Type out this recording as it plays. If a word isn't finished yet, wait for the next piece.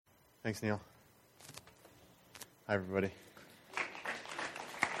Thanks, Neil. Hi, everybody.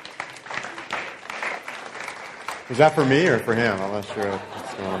 Was that for me or for him? I'm not sure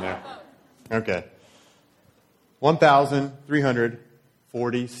what's going on there. Okay.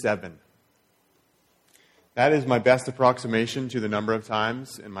 1,347. That is my best approximation to the number of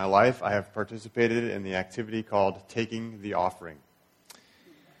times in my life I have participated in the activity called taking the offering.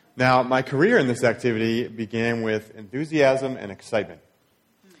 Now, my career in this activity began with enthusiasm and excitement.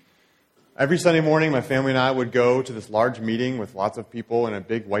 Every Sunday morning, my family and I would go to this large meeting with lots of people in a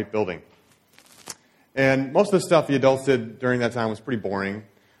big white building. And most of the stuff the adults did during that time was pretty boring.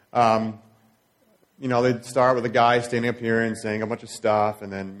 They'd start with a guy standing up here and saying a bunch of stuff,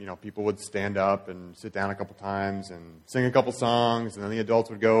 and then, people would stand up and sit down a couple times and sing a couple songs, and then the adults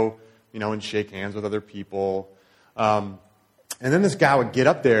would go, and shake hands with other people. And then this guy would get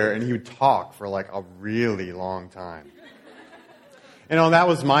up there and he would talk for like a really long time. That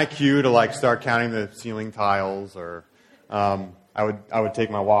was my cue to start counting the ceiling tiles, or I would take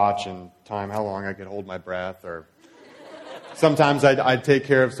my watch and time how long I could hold my breath, or sometimes I'd take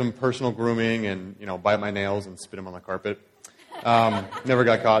care of some personal grooming and bite my nails and spit them on the carpet. Never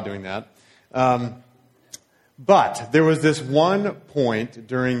got caught doing that. But there was this one point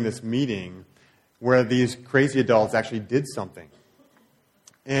during this meeting where these crazy adults actually did something.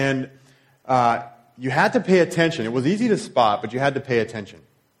 And you had to pay attention. It was easy to spot, but you had to pay attention.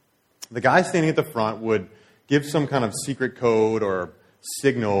 The guy standing at the front would give some kind of secret code or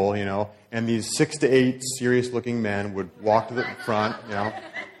signal, and these 6 to 8 serious-looking men would walk to the front,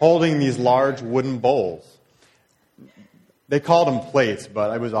 holding these large wooden bowls. They called them plates,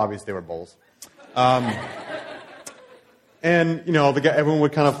 but it was obvious they were bowls. Everyone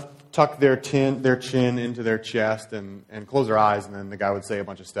would kind of tuck their chin into their chest and close their eyes, and then the guy would say a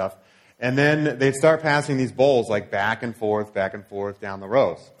bunch of stuff. And then they'd start passing these bowls back and forth down the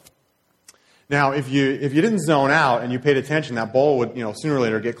rows. Now, if you didn't zone out and you paid attention, that bowl would, sooner or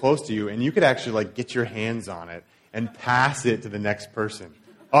later get close to you, and you could actually get your hands on it and pass it to the next person.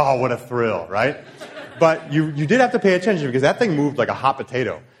 Oh, what a thrill, right? But you did have to pay attention because that thing moved like a hot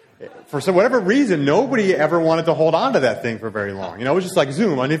potato. For whatever reason, nobody ever wanted to hold on to that thing for very long. It was just like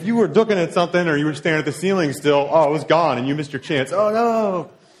zoom. And if you were looking at something or you were staring at the ceiling still, it was gone and you missed your chance. Oh,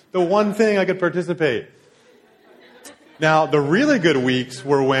 no. The one thing I could participate. Now, the really good weeks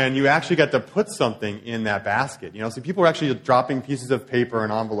were when you actually got to put something in that basket. So people were actually dropping pieces of paper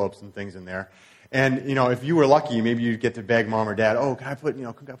and envelopes and things in there. And, if you were lucky, maybe you'd get to beg mom or dad, can I put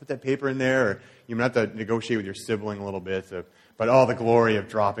that paper in there? Or you might have to negotiate with your sibling a little bit. But the glory of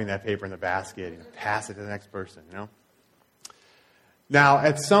dropping that paper in the basket, pass it to the next person, Now,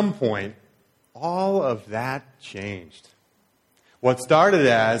 at some point, all of that changed. What started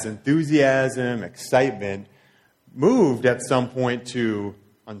as enthusiasm, excitement, moved at some point to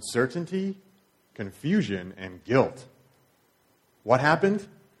uncertainty, confusion, and guilt. What happened?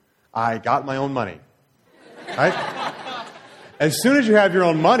 I got my own money. Right? As soon as you have your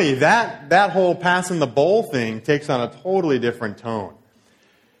own money, that whole passing the bowl thing takes on a totally different tone.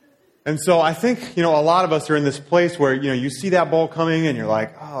 And so I think, a lot of us are in this place where, you see that bowl coming and you're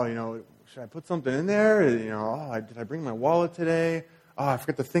like, should I put something in there? Did I bring my wallet today? I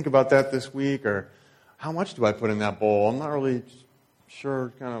forgot to think about that this week. Or how much do I put in that bowl? I'm not really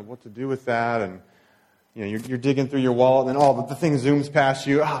sure kind of what to do with that. And, you're digging through your wallet and then, the thing zooms past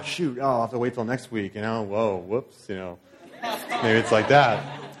you. Oh, shoot. I'll have to wait till next week. Whoa, whoops, Maybe it's like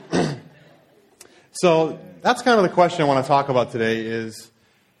that. So that's kind of the question I want to talk about today is,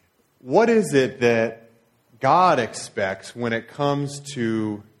 what is it that God expects when it comes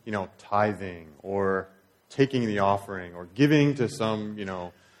to, tithing or taking the offering or giving to some,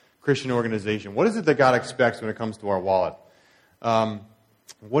 Christian organization? What is it that God expects when it comes to our wallet?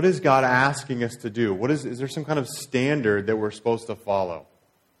 What is God asking us to do? Is there some kind of standard that we're supposed to follow?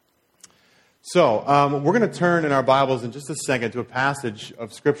 So, we're going to turn in our Bibles in just a second to a passage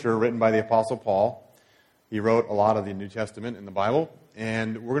of Scripture written by the Apostle Paul. He wrote a lot of the New Testament in the Bible,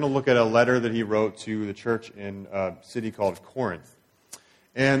 and we're going to look at a letter that he wrote to the church in a city called Corinth.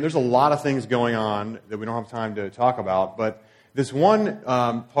 And there's a lot of things going on that we don't have time to talk about, but this one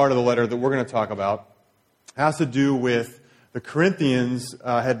part of the letter that we're going to talk about has to do with the Corinthians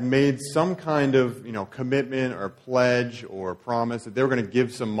had made some kind of commitment or pledge or promise that they were going to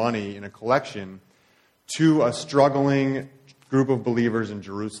give some money in a collection to a struggling group of believers in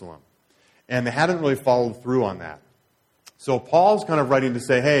Jerusalem. And they hadn't really followed through on that. So Paul's kind of writing to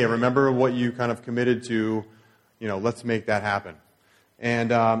say, hey, remember what you kind of committed to, let's make that happen.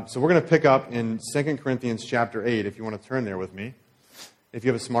 And so we're going to pick up in 2 Corinthians chapter 8, if you want to turn there with me. If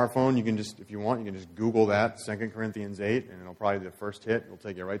you have a smartphone, you can just, if you want, you can just Google that, 2 Corinthians 8, and it'll probably be the first hit. It'll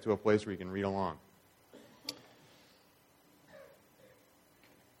take you right to a place where you can read along.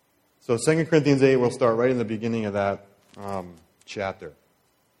 So 2 Corinthians 8, we'll start right in the beginning of that chapter.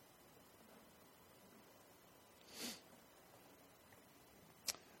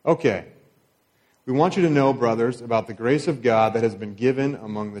 Okay. We want you to know, brothers, about the grace of God that has been given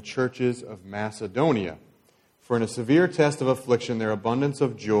among the churches of Macedonia. For in a severe test of affliction, their abundance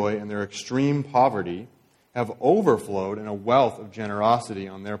of joy and their extreme poverty have overflowed in a wealth of generosity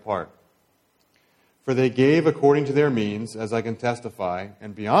on their part. For they gave according to their means, as I can testify,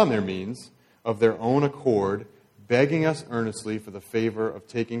 and beyond their means, of their own accord, begging us earnestly for the favor of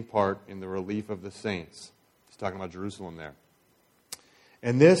taking part in the relief of the saints. He's talking about Jerusalem there.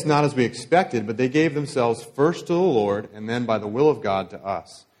 And this, not as we expected, but they gave themselves first to the Lord, and then by the will of God to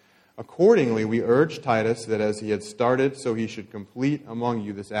us. Accordingly, we urge Titus that as he had started, so he should complete among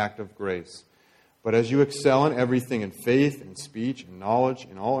you this act of grace. But as you excel in everything, in faith, in speech, in knowledge,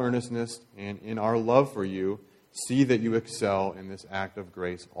 in all earnestness, and in our love for you, see that you excel in this act of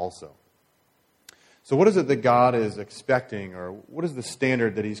grace also. So what is it that God is expecting, or what is the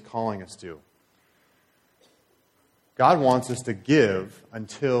standard that he's calling us to? God wants us to give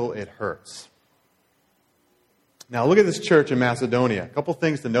until it hurts. Now look at this church in Macedonia. A couple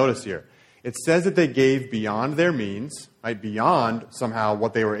things to notice here. It says that they gave beyond their means, right, beyond somehow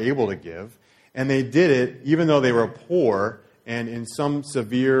what they were able to give. And they did it even though they were poor and in some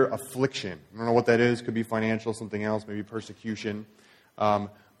severe affliction. I don't know what that is. Could be financial, something else, maybe persecution.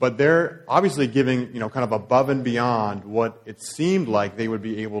 But they're obviously giving, kind of above and beyond what it seemed like they would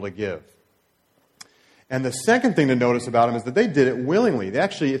be able to give. And the second thing to notice about them is that they did it willingly.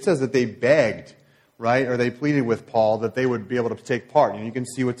 It says that they begged, right? Or they pleaded with Paul that they would be able to take part. You can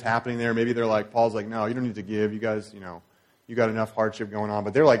see what's happening there. Maybe they're like, Paul's like, no, you don't need to give. You guys, you got enough hardship going on.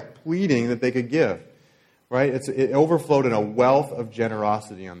 But they're like pleading that they could give, right? It overflowed in a wealth of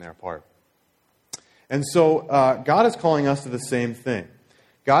generosity on their part. And so God is calling us to the same thing.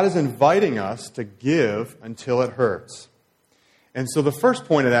 God is inviting us to give until it hurts. And so the first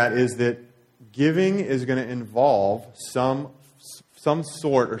point of that is that giving is going to involve some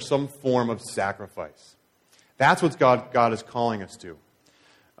sort or some form of sacrifice. That's what God is calling us to.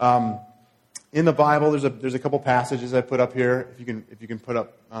 In the Bible, there's a couple passages I put up here. If you can put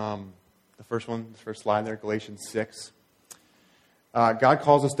up the first one, the first slide there, Galatians 6. God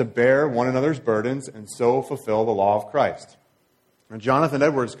calls us to bear one another's burdens and so fulfill the law of Christ. Now, Jonathan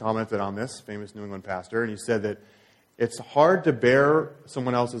Edwards commented on this, famous New England pastor, and he said that it's hard to bear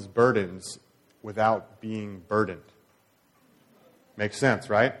someone else's burdens without being burdened. Makes sense,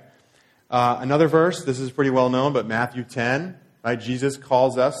 right? Another verse, this is pretty well known, but Matthew 10, right? Jesus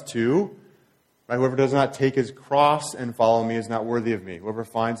calls us to, right? Whoever does not take his cross and follow me is not worthy of me. Whoever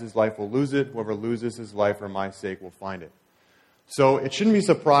finds his life will lose it. Whoever loses his life for my sake will find it. So it shouldn't be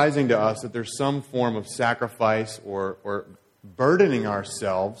surprising to us that there's some form of sacrifice or burdening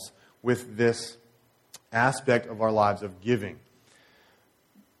ourselves with this aspect of our lives of giving.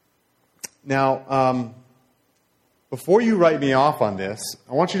 Now, before you write me off on this,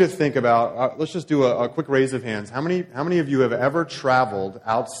 I want you to think about, let's just do a quick raise of hands. How many of you have ever traveled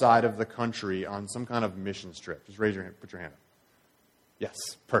outside of the country on some kind of missions trip? Just raise your hand, put your hand up. Yes,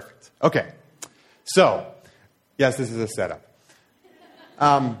 perfect. Okay. So, yes, this is a setup.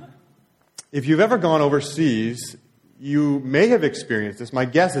 If you've ever gone overseas, you may have experienced this. My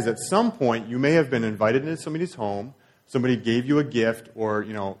guess is at some point you may have been invited into somebody's home, somebody gave you a gift or,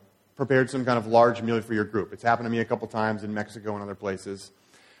 prepared some kind of large meal for your group. It's happened to me a couple times in Mexico and other places.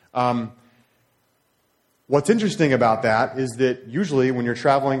 What's interesting about that is that usually when you're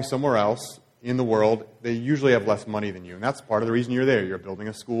traveling somewhere else in the world, they usually have less money than you. And that's part of the reason you're there. You're building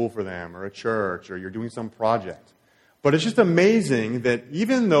a school for them or a church or you're doing some project. But it's just amazing that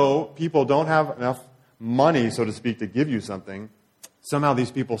even though people don't have enough money, so to speak, to give you something, somehow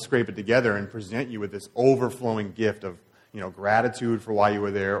these people scrape it together and present you with this overflowing gift of gratitude for why you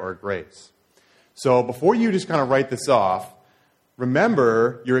were there or grace. So before you just kind of write this off,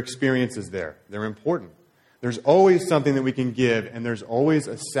 remember your experiences there. They're important. There's always something that we can give, and there's always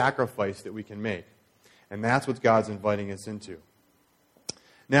a sacrifice that we can make. And that's what God's inviting us into.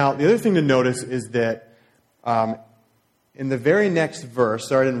 Now, the other thing to notice is that in the very next verse,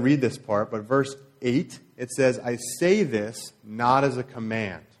 sorry I didn't read this part, but verse 8, it says, I say this not as a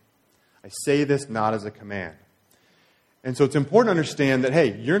command. I say this not as a command. And so it's important to understand that,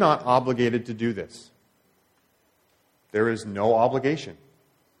 hey, you're not obligated to do this. There is no obligation.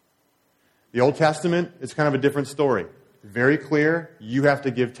 The Old Testament is kind of a different story. Very clear, you have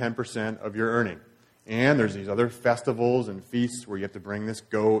to give 10% of your earning. And there's these other festivals and feasts where you have to bring this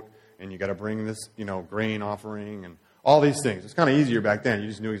goat, and you got to bring this, grain offering, and all these things. It's kind of easier back then. You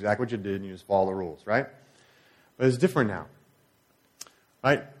just knew exactly what you did, and you just follow the rules, right? But it's different now,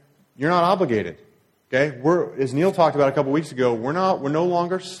 right? You're not obligated, okay? As Neil talked about a couple weeks ago, we're no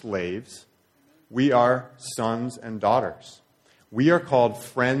longer slaves. We are sons and daughters. We are called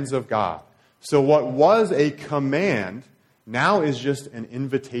friends of God. So what was a command now is just an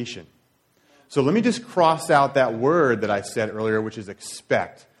invitation. So let me just cross out that word that I said earlier, which is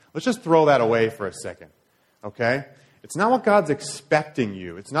expect. Let's just throw that away for a second, okay? It's not what God's expecting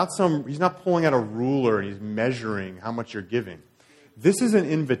you. He's not pulling out a ruler and he's measuring how much you're giving. This is an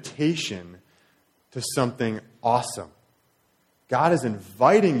invitation to something awesome. God is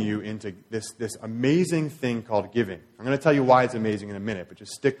inviting you into this amazing thing called giving. I'm going to tell you why it's amazing in a minute, but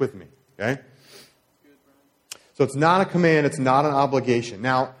just stick with me, okay? So it's not a command, it's not an obligation.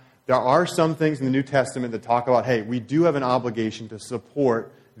 Now, there are some things in the New Testament that talk about, hey, we do have an obligation to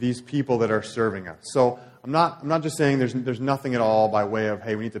support these people that are serving us. So I'm not just saying there's nothing at all by way of,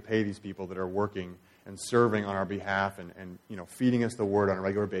 hey, we need to pay these people that are working and serving on our behalf and feeding us the word on a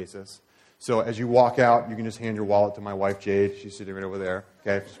regular basis. So as you walk out, you can just hand your wallet to my wife, Jade. She's sitting right over there.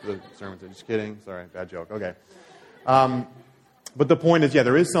 Okay, just for the sermon. Just kidding. Sorry, bad joke. Okay. But the point is,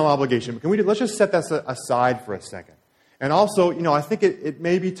 there is some obligation. But let's just set that aside for a second. And also, I think it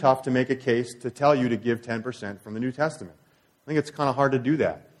may be tough to make a case to tell you to give 10% from the New Testament. I think it's kind of hard to do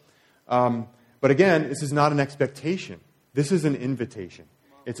that. But again, this is not an expectation. This is an invitation.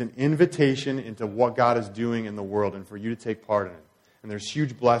 It's an invitation into what God is doing in the world and for you to take part in it. And there's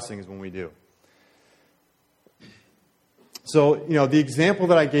huge blessings when we do. So, the example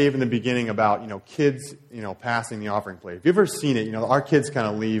that I gave in the beginning about, kids, passing the offering plate. If you've ever seen it, our kids kind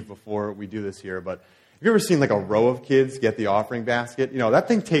of leave before we do this here, but have you ever seen like a row of kids get the offering basket? That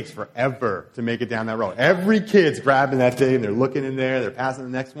thing takes forever to make it down that row. Every kid's grabbing that thing, and they're looking in there, they're passing the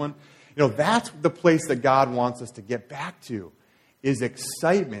next one. That's the place that God wants us to get back to, is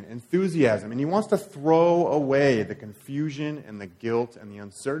excitement, enthusiasm. And He wants to throw away the confusion and the guilt and the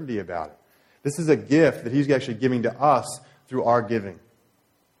uncertainty about it. This is a gift that He's actually giving to us through our giving.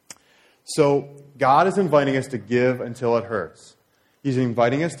 So God is inviting us to give until it hurts. He's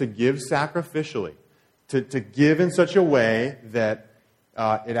inviting us to give sacrificially. To give in such a way that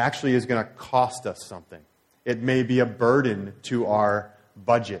it actually is going to cost us something. It may be a burden to our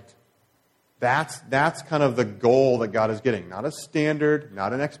budget. That's kind of the goal that God is getting. Not a standard,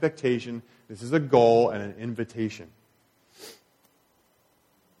 not an expectation. This is a goal and an invitation.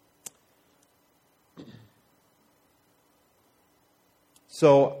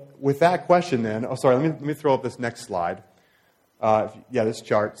 So with that question then, let me throw up this next slide. This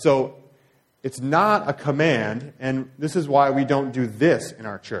chart. So it's not a command, and this is why we don't do this in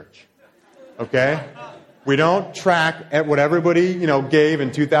our church. Okay? We don't track at what everybody, gave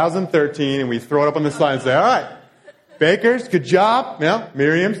in 2013, and we throw it up on the slide and say, all right, Bakers, good job.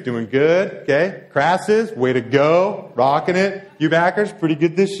 Miriam's doing good. Okay? Crasses, way to go. Rocking it. You backers, pretty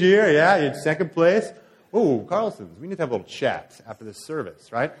good this year. Yeah, you're in second place. Oh, Carlson's, we need to have a little chat after this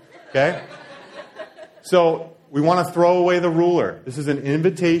service, right? Okay? So we want to throw away the ruler. This is an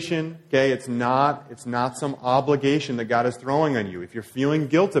invitation, okay? It's not some obligation that God is throwing on you. If you're feeling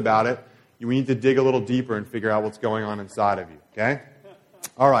guilt about it, you need to dig a little deeper and figure out what's going on inside of you, okay?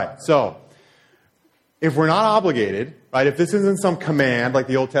 All right, so if we're not obligated, right, if this isn't some command like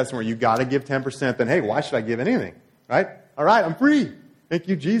the Old Testament where you got to give 10%, then hey, why should I give anything, right? All right, I'm free. Thank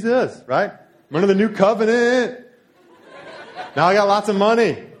you, Jesus, right? I'm under the new covenant. Now I got lots of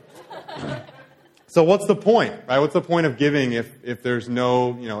money. So what's the point, right? What's the point of giving if there's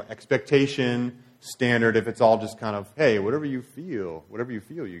no, expectation, standard, if it's all just kind of, hey, whatever you feel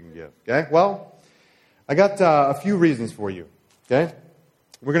you can give, okay? Well, I got a few reasons for you, okay?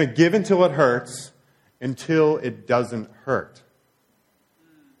 We're going to give until it hurts, until it doesn't hurt.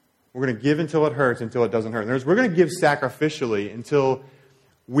 We're going to give until it hurts, until it doesn't hurt. In other words, we're going to give sacrificially until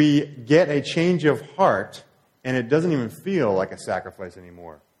we get a change of heart and it doesn't even feel like a sacrifice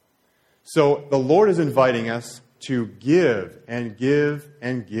anymore. So the Lord is inviting us to give and give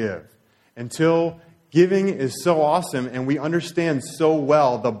and give until giving is so awesome and we understand so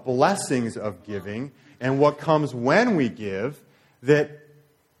well the blessings of giving and what comes when we give that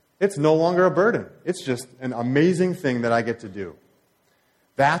it's no longer a burden. It's just an amazing thing that I get to do.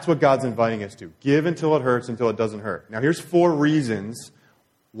 That's what God's inviting us to. Give until it hurts, until it doesn't hurt. Now here's 4 reasons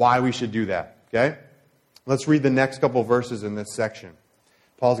why we should do that, okay? Let's read the next couple verses in this section.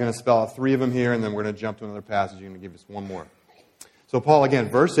 Paul's going to spell out 3 of them here, and then we're going to jump to another passage. You're going to give us one more. So Paul, again,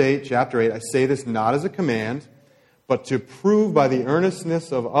 verse 8, chapter 8, I say this not as a command, but to prove by the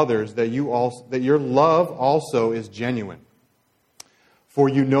earnestness of others that your love also is genuine. For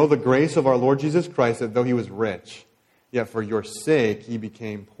you know the grace of our Lord Jesus Christ, that though he was rich, yet for your sake he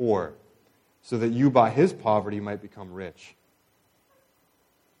became poor, so that you by his poverty might become rich.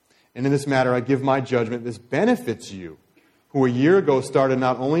 And in this matter I give my judgment, this benefits you, who a year ago started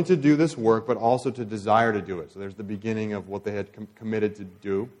not only to do this work, but also to desire to do it. So there's the beginning of what they had committed to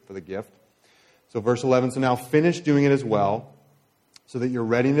do for the gift. So verse 11, so now finish doing it as well, so that your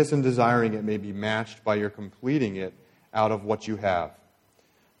readiness in desiring it may be matched by your completing it out of what you have.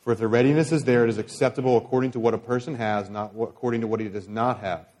 For if the readiness is there, it is acceptable according to what a person has, not according to what he does not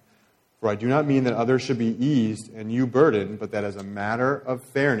have. For I do not mean that others should be eased and you burdened, but that as a matter of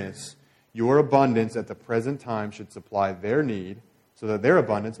fairness, your abundance at the present time should supply their need, so that their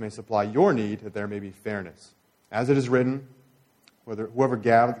abundance may supply your need, that there may be fairness. As it is written, whoever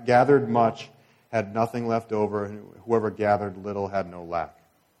gathered much had nothing left over, and whoever gathered little had no lack.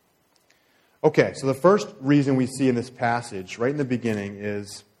 Okay, so the first reason we see in this passage, right in the beginning,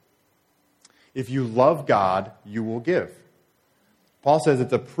 is if you love God, you will give. Paul says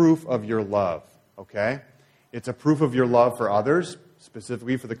it's a proof of your love, okay? It's a proof of your love for others,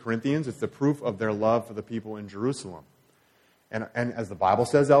 specifically for the Corinthians. It's the proof of their love for the people in Jerusalem. And as the Bible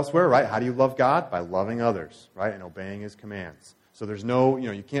says elsewhere, right, how do you love God? By loving others, right, and obeying his commands. So there's no,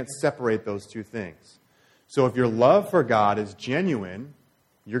 you can't separate those two things. So if your love for God is genuine,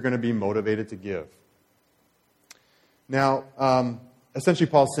 you're going to be motivated to give. Now, essentially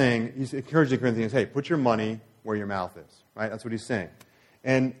Paul's saying, he's encouraging the Corinthians, hey, put your money where your mouth is, right? That's what he's saying.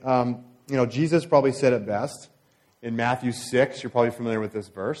 And, Jesus probably said it best. In Matthew 6, you're probably familiar with this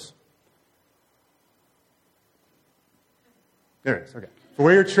verse. There it is, okay. For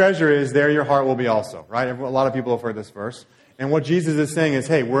where your treasure is, there your heart will be also, right? A lot of people have heard this verse. And what Jesus is saying is,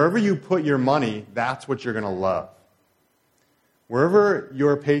 hey, wherever you put your money, that's what you're going to love. Wherever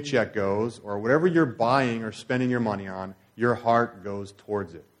your paycheck goes, or whatever you're buying or spending your money on, your heart goes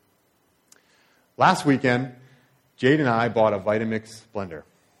towards it. Last weekend, Jade and I bought a Vitamix blender.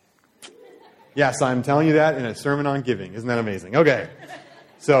 Yes, I'm telling you that in a sermon on giving. Isn't that amazing? Okay.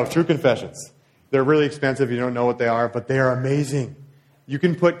 So, true confessions. They're really expensive. You don't know what they are, but they are amazing. You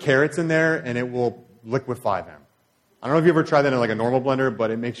can put carrots in there, and it will liquefy them. I don't know if you ever tried that in like a normal blender,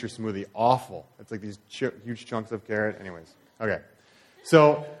 but it makes your smoothie awful. It's like these huge chunks of carrot. Anyways. Okay.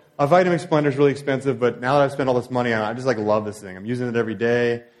 So, a Vitamix blender is really expensive, but now that I've spent all this money on it, I just love this thing. I'm using it every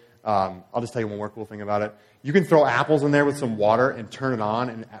day. I'll just tell you one more cool thing about it. You can throw apples in there with some water and turn it on,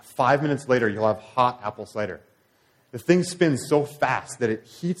 and 5 minutes later, you'll have hot apple cider. The thing spins so fast that it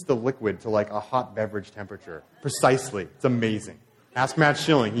heats the liquid to like a hot beverage temperature. Precisely. It's amazing. Ask Matt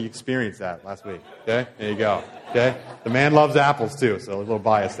Schilling. He experienced that last week. Okay? There you go. Okay? The man loves apples, too, so a little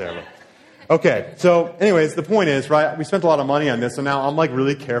bias there. But. Okay, so anyways, the point is, right, we spent a lot of money on this, so now I'm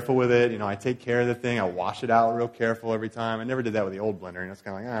really careful with it. I take care of the thing. I wash it out real careful every time. I never did that with the old blender, it's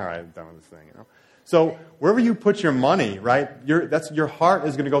kind of all right, I'm done with this thing, So wherever you put your money, right, your heart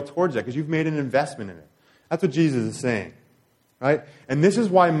is going to go towards that because you've made an investment in it. That's what Jesus is saying, right? And this is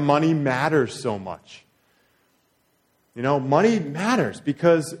why money matters so much. Money matters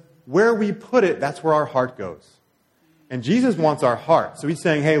because where we put it, that's where our heart goes. And Jesus wants our heart. So he's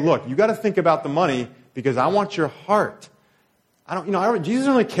saying, hey, look, you got to think about the money because I want your heart. Jesus doesn't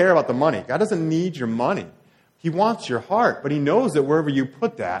really care about the money. God doesn't need your money. He wants your heart, but he knows that wherever you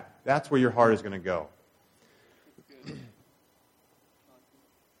put that, that's where your heart is going to go.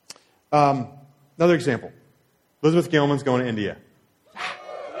 Another example. Elizabeth Gilman's going to India.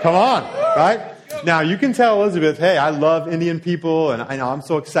 Come on, right? Now, you can tell Elizabeth, hey, I love Indian people, and I'm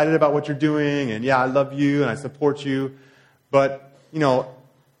so excited about what you're doing, and yeah, I love you, and I support you. But,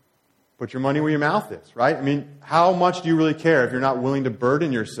 put your money where your mouth is, right? How much do you really care if you're not willing to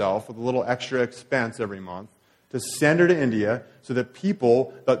burden yourself with a little extra expense every month to send her to India so that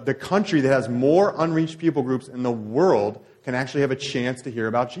people, the country that has more unreached people groups in the world, can actually have a chance to hear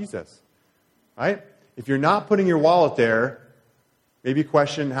about Jesus, right? If you're not putting your wallet there, maybe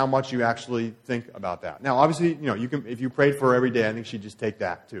question how much you actually think about that. Now, obviously, you can, if you prayed for her every day, I think she'd just take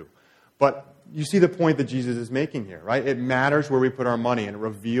that too. But you see the point that Jesus is making here, right? It matters where we put our money, and it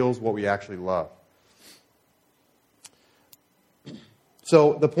reveals what we actually love.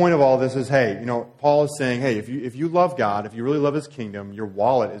 So the point of all this is, hey, Paul is saying, hey, if you love God, if you really love his kingdom, your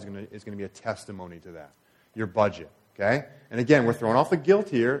wallet is going to be a testimony to that. Your budget, okay? And again, we're throwing off the guilt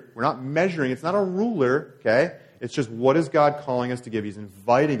here. We're not measuring. It's not a ruler, okay? It's just what is God calling us to give? He's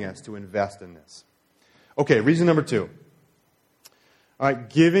inviting us to invest in this. Okay, reason number 2. All right,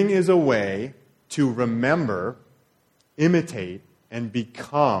 giving is a way to remember, imitate, and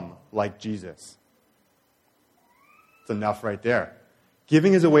become like Jesus. It's enough right there.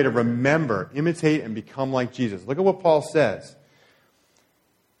 Giving is a way to remember, imitate, and become like Jesus. Look at what Paul says.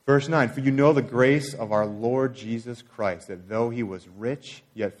 Verse 9, for you know the grace of our Lord Jesus Christ, that though he was rich,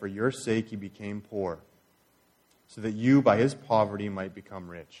 yet for your sake he became poor, so that you by his poverty might become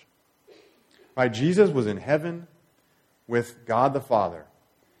rich. Right? Jesus was in heaven with God the Father.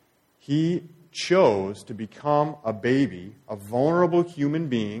 He chose to become a baby, a vulnerable human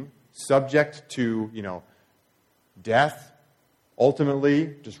being, subject to, death,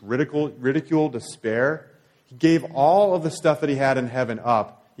 ultimately, just ridicule, despair. He gave all of the stuff that he had in heaven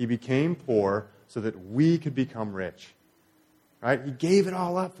up. He became poor so that we could become rich. Right? He gave it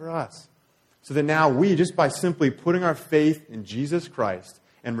all up for us. So that now we, just by simply putting our faith in Jesus Christ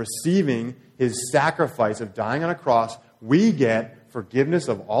and receiving his sacrifice of dying on a cross, we get forgiveness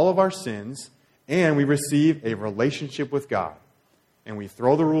of all of our sins, and we receive a relationship with God. And we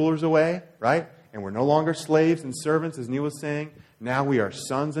throw the rulers away, right? And we're no longer slaves and servants, as Neil was saying. Now we are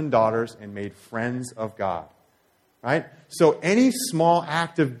sons and daughters and made friends of God. Right? So any small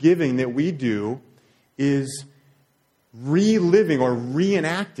act of giving that we do is reliving or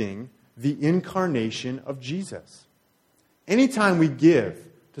reenacting the incarnation of Jesus. Anytime we give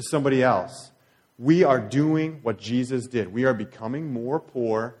to somebody else, we are doing what Jesus did. We are becoming more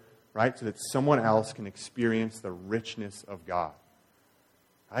poor, right, so that someone else can experience the richness of God.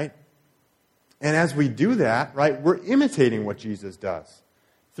 Right? And as we do that, right, we're imitating what Jesus does.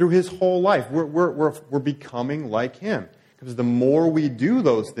 Through his whole life, we're becoming like him. Because the more we do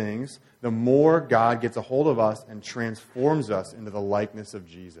those things, the more God gets a hold of us and transforms us into the likeness of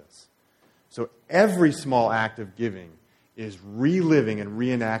Jesus. So every small act of giving is reliving and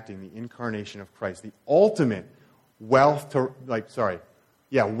reenacting the incarnation of Christ, the ultimate wealth to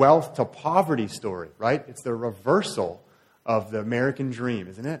poverty story, right? It's the reversal of the American dream,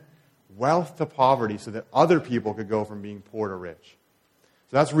 isn't it? Wealth to poverty so that other people could go from being poor to rich.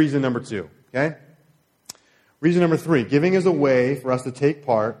 So that's reason number 2, okay? Reason number 3, giving is a way for us to take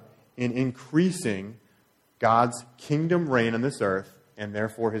part in increasing God's kingdom reign on this earth and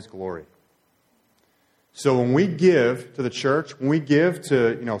therefore his glory. So when we give to the church, when we give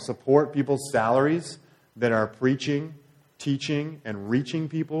to, support people's salaries that are preaching, teaching, and reaching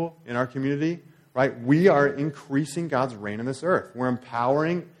people in our community, right? We are increasing God's reign on this earth. We're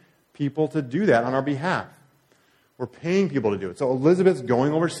empowering people to do that on our behalf. We're paying people to do it. So Elizabeth's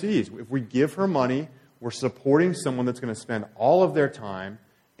going overseas. If we give her money, we're supporting someone that's going to spend all of their time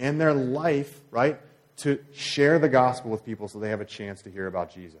and their life, right, to share the gospel with people so they have a chance to hear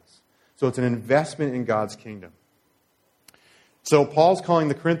about Jesus. So it's an investment in God's kingdom. So Paul's calling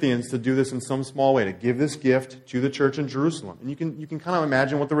the Corinthians to do this in some small way, to give this gift to the church in Jerusalem. And you can kind of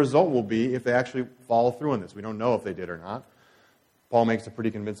imagine what the result will be if they actually follow through on this. We don't know if they did or not. Paul makes a pretty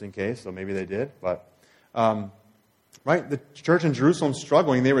convincing case, so maybe they did. But right, the church in Jerusalem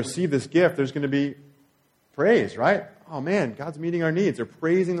struggling. They receive this gift. There's going to be praise, right? Oh man, God's meeting our needs. They're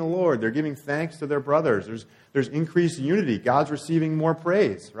praising the Lord. They're giving thanks to their brothers. There's increased unity. God's receiving more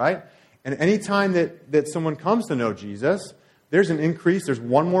praise, right? And anytime that someone comes to know Jesus, there's an increase. There's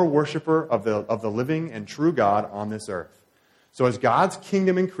one more worshiper of the living and true God on this earth. So as God's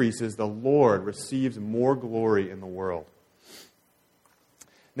kingdom increases, the Lord receives more glory in the world.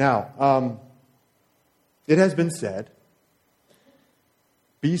 Now, it has been said,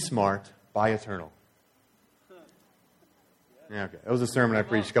 be smart, buy eternal. Yeah, okay. That was a sermon I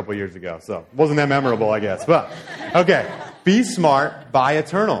preached a couple years ago, so it wasn't that memorable, I guess. But, okay, be smart, buy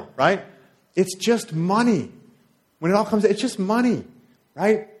eternal, right? It's just money. When it all comes, it's just money,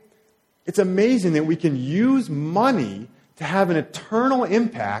 right? It's amazing that we can use money to have an eternal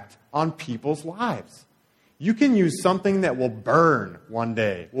impact on people's lives. You can use something that will burn one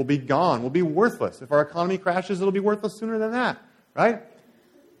day, will be gone, will be worthless. If our economy crashes, it'll be worthless sooner than that, right?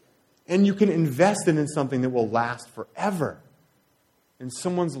 And you can invest it in something that will last forever. In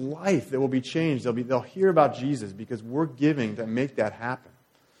someone's life that will be changed. They'll hear about Jesus because we're giving to make that happen.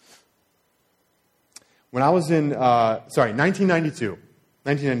 When I was in, 1992.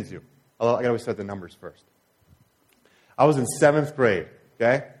 I got to always start the numbers first. I was in 7th grade,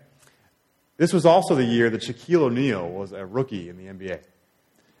 okay? This was also the year that Shaquille O'Neal was a rookie in the NBA.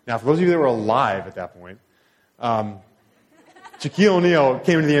 Now, for those of you that were alive at that point, Shaquille O'Neal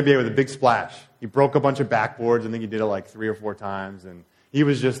came into the NBA with a big splash. He broke a bunch of backboards. I think he did it like 3 or 4 times, and he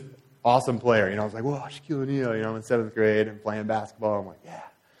was just an awesome player. I was like, whoa, Shaquille O'Neal, I'm in 7th grade and playing basketball. I'm like,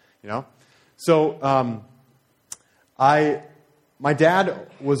 yeah, So, my dad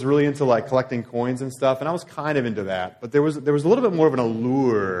was really into like collecting coins and stuff, and I was kind of into that. But there was a little bit more of an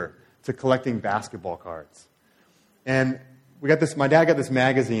allure to collecting basketball cards. And my dad got this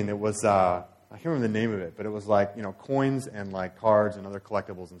magazine that was I can't remember the name of it, but it was like, coins and like cards and other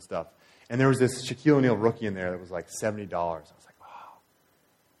collectibles and stuff. And there was this Shaquille O'Neal rookie in there that was like $70. I was like, wow,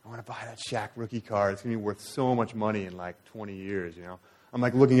 I want to buy that Shaq rookie card. It's going to be worth so much money in like 20 years, I'm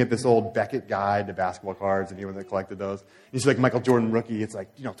like looking at this old Beckett guide to basketball cards, and anyone that collected those. You see like Michael Jordan rookie, it's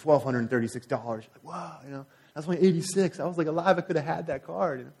like, $1,236. You're like, wow, that's only 86. I was like alive, I could have had that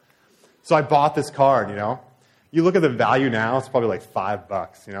card, So I bought this card, You look at the value now, it's probably like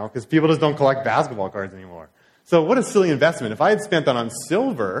 $5, because people just don't collect basketball cards anymore. So what a silly investment. If I had spent that on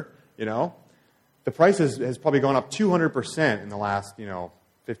silver, the price has probably gone up 200% in the last,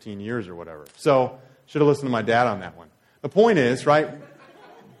 15 years or whatever. So should have listened to my dad on that one. The point is, right?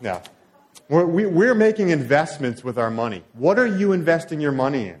 Yeah. We're making investments with our money. What are you investing your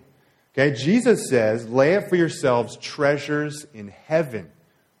money in? Okay, Jesus says, lay up for yourselves treasures in heaven,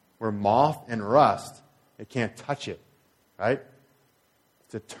 where moth and rust, it can't touch it, right?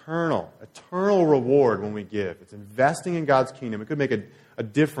 It's eternal reward when we give. It's investing in God's kingdom. It could make a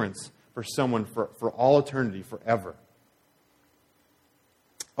difference for someone for all eternity, forever.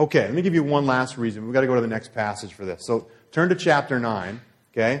 Okay, let me give you one last reason. We've got to go to the next passage for this. So turn to chapter 9,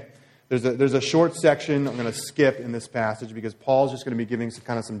 okay? There's a short section I'm going to skip in this passage because Paul's just going to be giving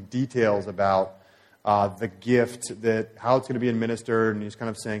some details about the gift, how it's going to be administered, and he's kind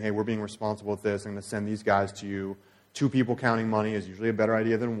of saying, hey, we're being responsible with this. I'm going to send these guys to you. 2 people counting money is usually a better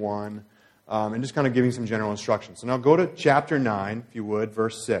idea than 1. And just kind of giving some general instructions. So now go to chapter 9, if you would,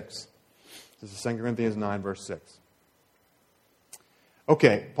 verse 6. This is 2 Corinthians 9, verse 6.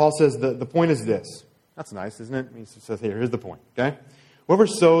 Okay, Paul says the point is this. That's nice, isn't it? He says, here's the point, okay? Whoever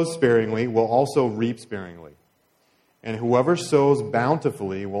sows sparingly will also reap sparingly. And whoever sows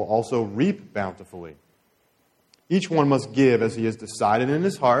bountifully will also reap bountifully. Each one must give as he has decided in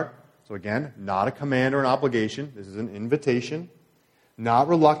his heart. So again, not a command or an obligation. This is an invitation. Not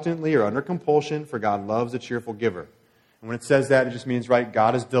reluctantly or under compulsion, for God loves a cheerful giver. And when it says that, it just means, right,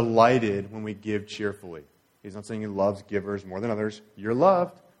 God is delighted when we give cheerfully. He's not saying he loves givers more than others. You're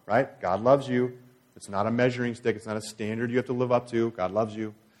loved, right? God loves you. It's not a measuring stick. It's not a standard you have to live up to. God loves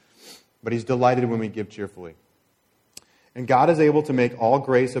you. But he's delighted when we give cheerfully. And God is able to make all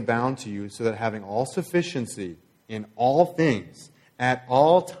grace abound to you, so that having all sufficiency in all things, at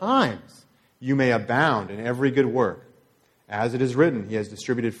all times, you may abound in every good work. As it is written, he has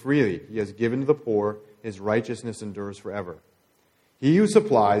distributed freely. He has given to the poor. His righteousness endures forever. He who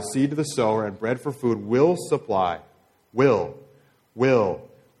supplies seed to the sower and bread for food will supply, will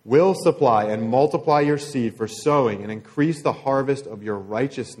supply and multiply your seed for sowing and increase the harvest of your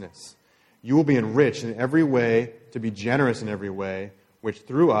righteousness. You will be enriched in every way, to be generous in every way, which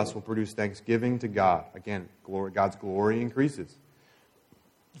through us will produce thanksgiving to God. Again, God's glory increases.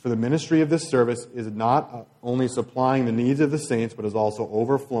 For the ministry of this service is not only supplying the needs of the saints, but is also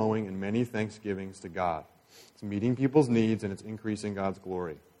overflowing in many thanksgivings to God. It's meeting people's needs, and it's increasing God's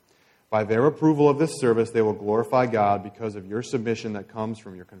glory. By their approval of this service, they will glorify God because of your submission that comes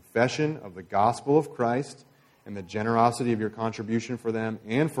from your confession of the gospel of Christ and the generosity of your contribution for them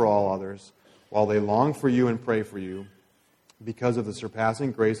and for all others, while they long for you and pray for you because of the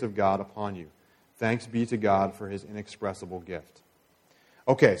surpassing grace of God upon you. Thanks be to God for his inexpressible gift.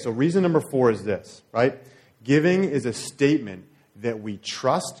 Okay, so reason number 4 is this, right? Giving is a statement that we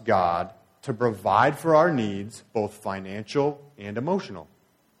trust God to provide for our needs, both financial and emotional.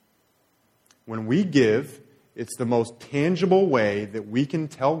 When we give, it's the most tangible way that we can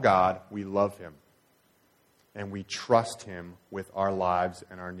tell God we love him and we trust him with our lives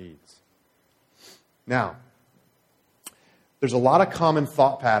and our needs. Now, there's a lot of common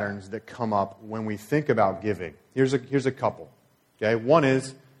thought patterns that come up when we think about giving. Here's a couple. Okay, one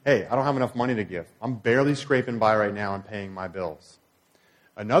is, hey, I don't have enough money to give. I'm barely scraping by right now and paying my bills.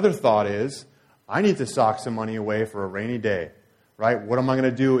 Another thought is, I need to sock some money away for a rainy day, right? What am I going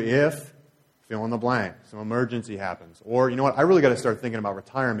to do if, fill in the blank, some emergency happens? Or, you know what, I really got to start thinking about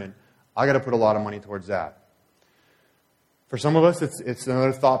retirement. I got to put a lot of money towards that. For some of us, it's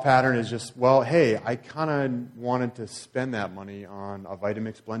another thought pattern is just, well, hey, I kind of wanted to spend that money on a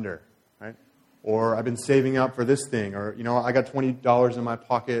Vitamix blender, right? Or I've been saving up for this thing. Or, you know, I got $20 in my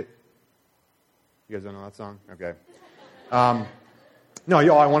pocket. You guys don't know that song? Okay. No,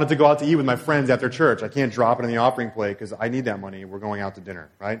 I wanted to go out to eat with my friends after church. I can't drop it in the offering plate because I need that money. We're going out to dinner,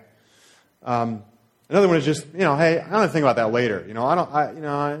 right? Another one is just, hey, I'm going to think about that later. I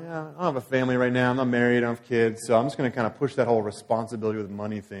don't have a family right now. I'm not married. I don't have kids. So I'm just going to kind of push that whole responsibility with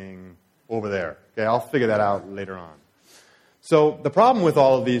money thing over there. Okay, I'll figure that out later on. So the problem with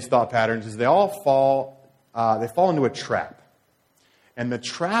all of these thought patterns is they all fall into a trap. And the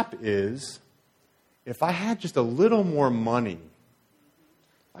trap is, if I had just a little more money,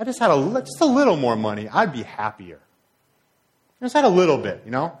 if I I just had just a little more money, I'd be happier. Just had a little bit,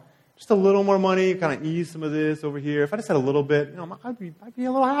 just a little more money, kind of ease some of this over here. If I just had a little bit, I'd be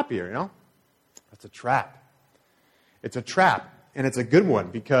a little happier, That's a trap. It's a trap, and it's a good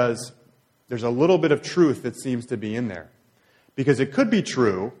one because there's a little bit of truth that seems to be in there. Because it could be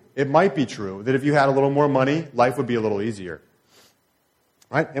true, it might be true, that if you had a little more money, life would be a little easier.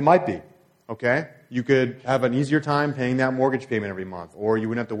 Right? It might be. Okay? You could have an easier time paying that mortgage payment every month, or you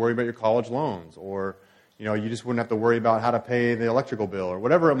wouldn't have to worry about your college loans, or you just wouldn't have to worry about how to pay the electrical bill, or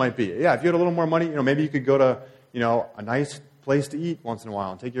whatever it might be. Yeah, if you had a little more money, maybe you could go to a nice place to eat once in a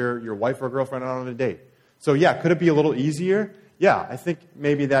while and take your wife or girlfriend out on a date. So yeah, could it be a little easier? Yeah, I think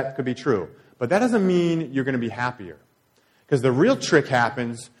maybe that could be true. But that doesn't mean you're going to be happier. Because the real trick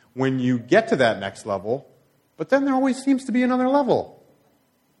happens when you get to that next level, but then there always seems to be another level.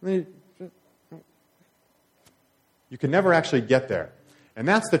 You can never actually get there. And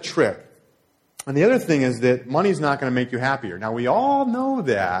that's the trick. And the other thing is that money's not going to make you happier. Now, we all know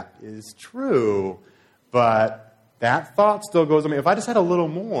that is true, but that thought still goes on me. If I just had a little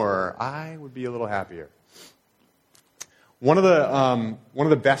more, I would be a little happier. One of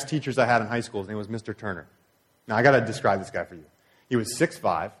the best teachers I had in high school, his name was Mr. Turner. Now, I got to describe this guy for you. He was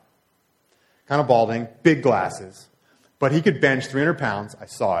 6'5", kind of balding, big glasses, but he could bench 300 pounds, I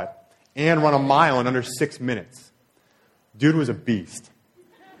saw it, and run a mile in under 6 minutes. Dude was a beast.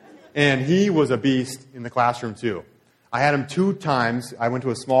 And he was a beast in the classroom, too. I had him 2 times. I went to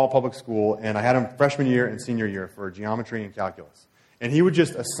a small public school, and I had him freshman year and senior year for geometry and calculus. And he would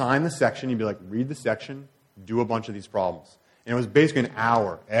just assign the section. He'd be like, read the section, do a bunch of these problems. And it was basically an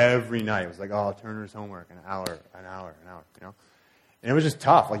hour every night. It was like, Turner's homework, an hour. And it was just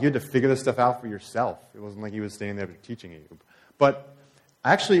tough. Like, you had to figure this stuff out for yourself. It wasn't like he was staying there teaching you. But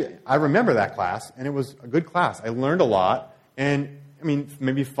I remember that class, and it was a good class. I learned a lot, and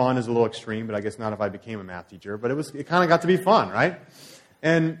maybe fun is a little extreme, but I guess not if I became a math teacher. But it kind of got to be fun, right?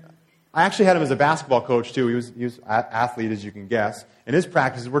 And I actually had him as a basketball coach, too. He was an athlete, as you can guess. And his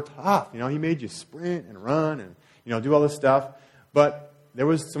practices were tough. He made you sprint and run and, do all this stuff. But there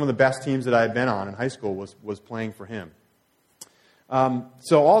was some of the best teams that I had been on in high school was playing for him.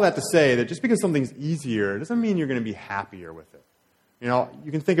 So all that to say that just because something's easier doesn't mean you're going to be happier with it.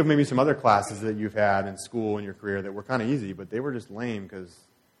 You can think of maybe some other classes that you've had in school in your career that were kind of easy, but they were just lame because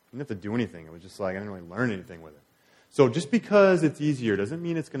you didn't have to do anything. It was just like I didn't really learn anything with it. So just because it's easier doesn't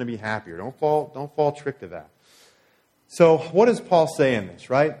mean it's going to be happier. Don't fall trick to that. So what does Paul say in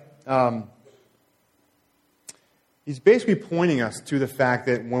this, right? He's basically pointing us to the fact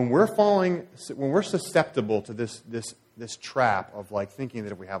that when we're susceptible to this trap of like thinking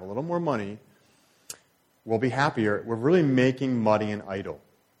that if we have a little more money, we'll be happier, we're really making money an idol.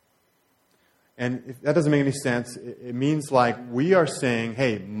 And if that doesn't make any sense, it means like we are saying,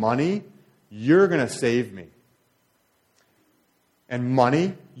 hey, money, you're going to save me. And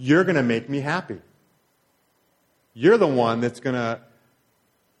money, you're going to make me happy. You're the one that's going to,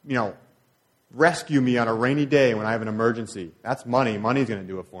 rescue me on a rainy day when I have an emergency. That's money. Money's going to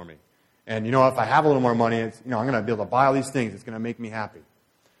do it for me. And, if I have a little more money, I'm going to be able to buy all these things. It's going to make me happy.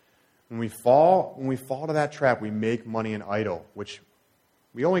 When we fall to that trap, we make money an idol, which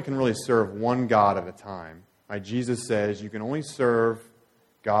we only can really serve one God at a time. Right? Jesus says you can only serve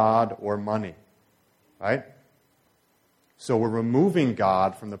God or money. Right? So we're removing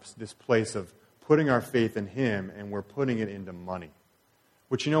God from this place of putting our faith in Him, and we're putting it into money.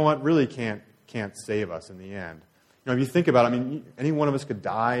 Which, really can't save us in the end. If you think about it, any one of us could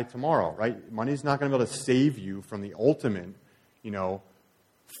die tomorrow, right? Money's not going to be able to save you from the ultimate,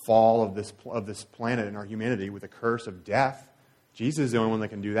 fall of this planet and our humanity with a curse of death. Jesus is the only one that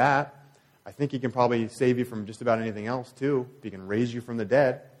can do that. I think He can probably save you from just about anything else too. He can raise you from the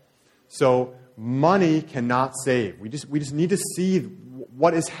dead. So money cannot save. We just need to see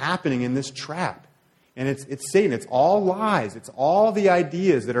what is happening in this trap. And it's Satan. It's all lies. It's all the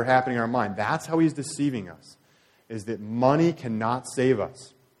ideas that are happening in our mind. That's how he's deceiving us, is that money cannot save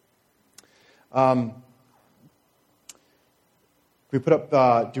us. We put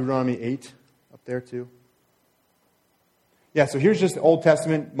up Deuteronomy 8 up there too. Yeah, so here's just the Old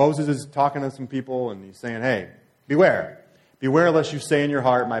Testament. Moses is talking to some people, and he's saying, hey, beware. Beware lest you say in your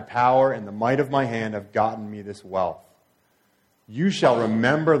heart, my power and the might of my hand have gotten me this wealth. You shall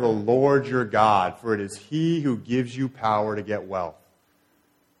remember the Lord your God, for it is He who gives you power to get wealth.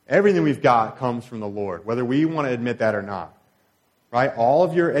 Everything we've got comes from the Lord, whether we want to admit that or not. Right? All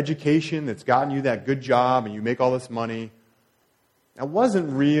of your education that's gotten you that good job and you make all this money, that wasn't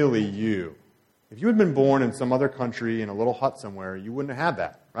really you. If you had been born in some other country in a little hut somewhere, you wouldn't have had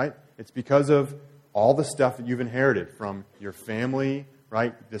that, right? It's because of all the stuff that you've inherited from your family,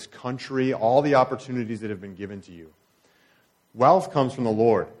 right? This country, all the opportunities that have been given to you. Wealth comes from the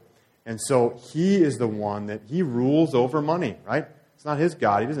Lord. And so He is the one that He rules over money, right? It's not His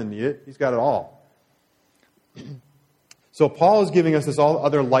God. He doesn't need it. He's got it all. So Paul is giving us this all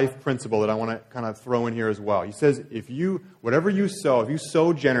other life principle that I want to kind of throw in here as well. He says, whatever you sow, if you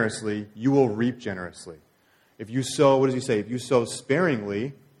sow generously, you will reap generously. If you sow, what does he say? If you sow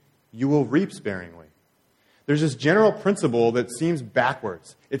sparingly, you will reap sparingly. There's this general principle that seems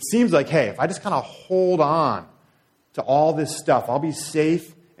backwards. It seems like, hey, if I just kind of hold on to all this stuff, I'll be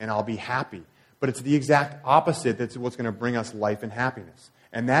safe and I'll be happy. But it's the exact opposite that's what's going to bring us life and happiness.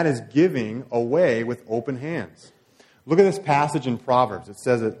 And that is giving away with open hands. Look at this passage in Proverbs. It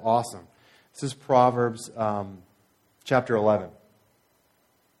says it awesome. This is Proverbs chapter 11.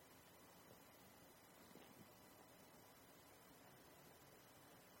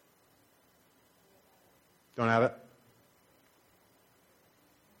 Don't have it?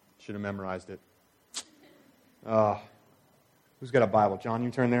 Should have memorized it. Who's got a Bible? John, you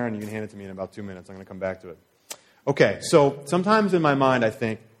turn there and you can hand it to me in about 2 minutes. I'm going to come back to it. Okay, so sometimes in my mind I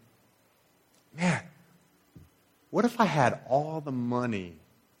think, man, what if I had all the money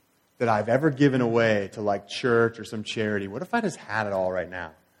that I've ever given away to like church or some charity? What if I just had it all right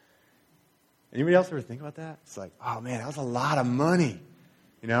now? Anybody else ever think about that? It's like, oh man, that was a lot of money.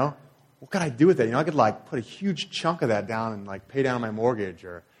 You know? What could I do with it? I could like put a huge chunk of that down and like pay down my mortgage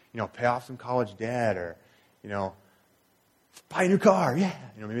or, pay off some college debt or, buy a new car. Yeah.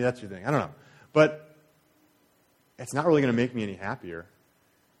 Maybe that's your thing. I don't know. But it's not really going to make me any happier.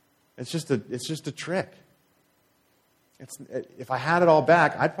 It's just a trick. If I had it all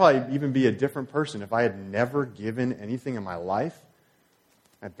back, I'd probably even be a different person. If I had never given anything in my life,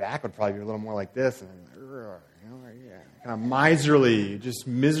 my back would probably be a little more like this, and kind of miserly, just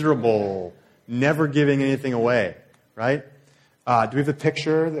miserable, never giving anything away, right? Do we have the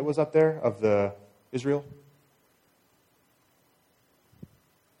picture that was up there of the Israel?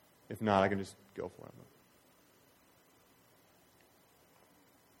 If not, I can just go for it.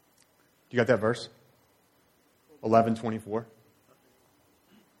 You got that verse? 11:24.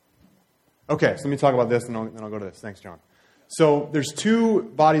 Okay, so let me talk about this, and then I'll go to this. Thanks, John. So there's two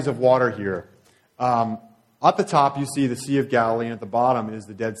bodies of water here. At the top, you see the Sea of Galilee, and at the bottom is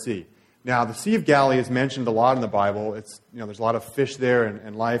the Dead Sea. Now, the Sea of Galilee is mentioned a lot in the Bible. It's there's a lot of fish there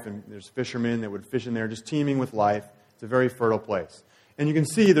and life, and there's fishermen that would fish in there, just teeming with life. It's a very fertile place. And you can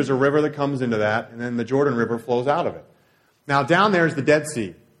see there's a river that comes into that, and then the Jordan River flows out of it. Now, down there is the Dead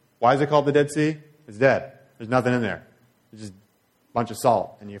Sea. Why is it called the Dead Sea? It's dead. There's nothing in there. It's just a bunch of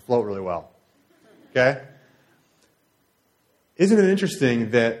salt, and you float really well. Okay? Isn't it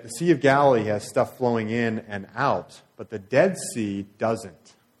interesting that the Sea of Galilee has stuff flowing in and out, but the Dead Sea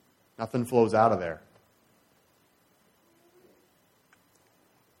doesn't? Nothing flows out of there.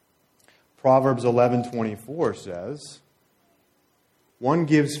 Proverbs 11:24 says, "One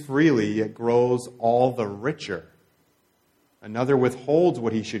gives freely, yet grows all the richer. Another withholds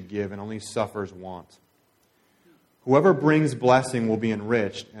what he should give and only suffers want. Whoever brings blessing will be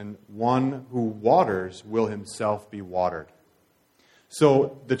enriched, and one who waters will himself be watered."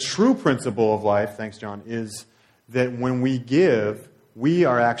 So the true principle of life, thanks John, is that when we give, we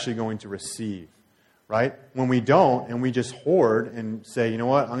are actually going to receive, right? When we don't and we just hoard and say, you know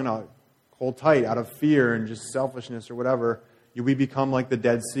what, I'm going to hold tight out of fear and just selfishness or whatever, we become like the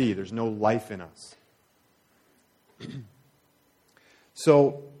Dead Sea. There's no life in us.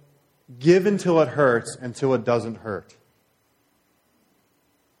 So give until it hurts, until it doesn't hurt.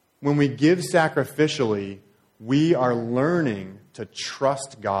 When we give sacrificially, we are learning to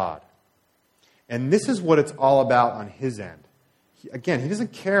trust God. And this is what it's all about on His end. He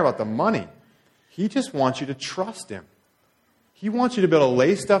doesn't care about the money. He just wants you to trust Him. He wants you to be able to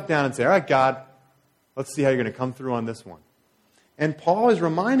lay stuff down and say, all right, God, let's see how you're going to come through on this one. And Paul is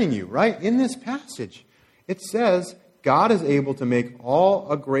reminding you, right, in this passage, it says, God is able to make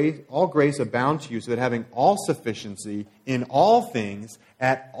all grace abound to you, so that having all sufficiency in all things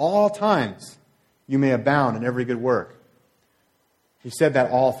at all times, you may abound in every good work. He said that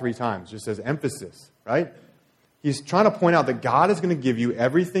all 3 times, just as emphasis, right? He's trying to point out that God is going to give you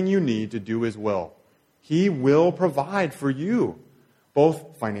everything you need to do His will. He will provide for you,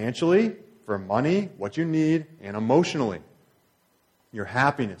 both financially, for money, what you need, and emotionally. Your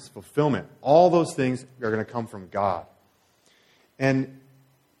happiness, fulfillment, all those things are going to come from God. And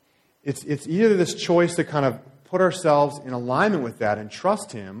it's either this choice to kind of put ourselves in alignment with that and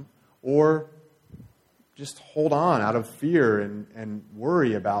trust Him, or just hold on out of fear and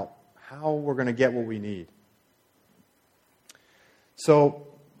worry about how we're going to get what we need. So,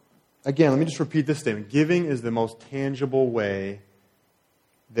 again, let me just repeat this statement. Giving is the most tangible way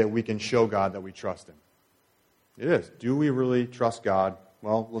that we can show God that we trust Him. It is. Do we really trust God?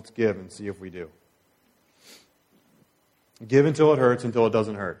 Well, let's give and see if we do. Give until it hurts, until it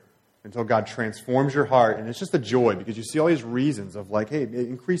doesn't hurt. Until God transforms your heart. And it's just a joy because you see all these reasons of like, hey, it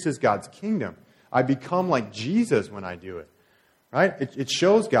increases God's kingdom. I become like Jesus when I do it. Right? It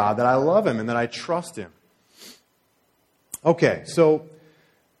shows God that I love Him and that I trust Him. Okay, so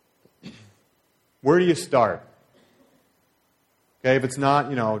where do you start? Okay, if it's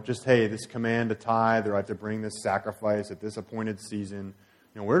not, just, hey, this command to tithe or I have to bring this sacrifice at this appointed season,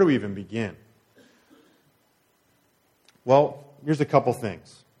 where do we even begin? Well, here's a couple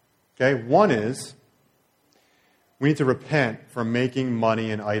things. Okay, one is we need to repent from making money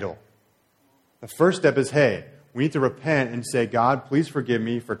an idol. The first step is, hey, we need to repent and say, God, please forgive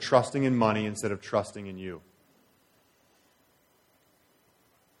me for trusting in money instead of trusting in you.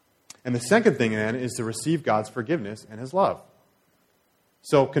 And the second thing then is to receive God's forgiveness and His love.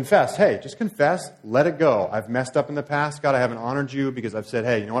 So confess. Hey, just confess. Let it go. I've messed up in the past. God, I haven't honored you because I've said,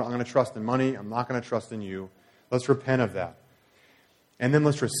 hey, you know what? I'm going to trust in money. I'm not going to trust in you. Let's repent of that. And then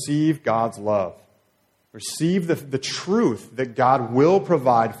let's receive God's love. Receive the truth that God will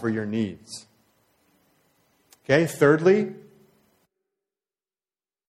provide for your needs. Okay, thirdly,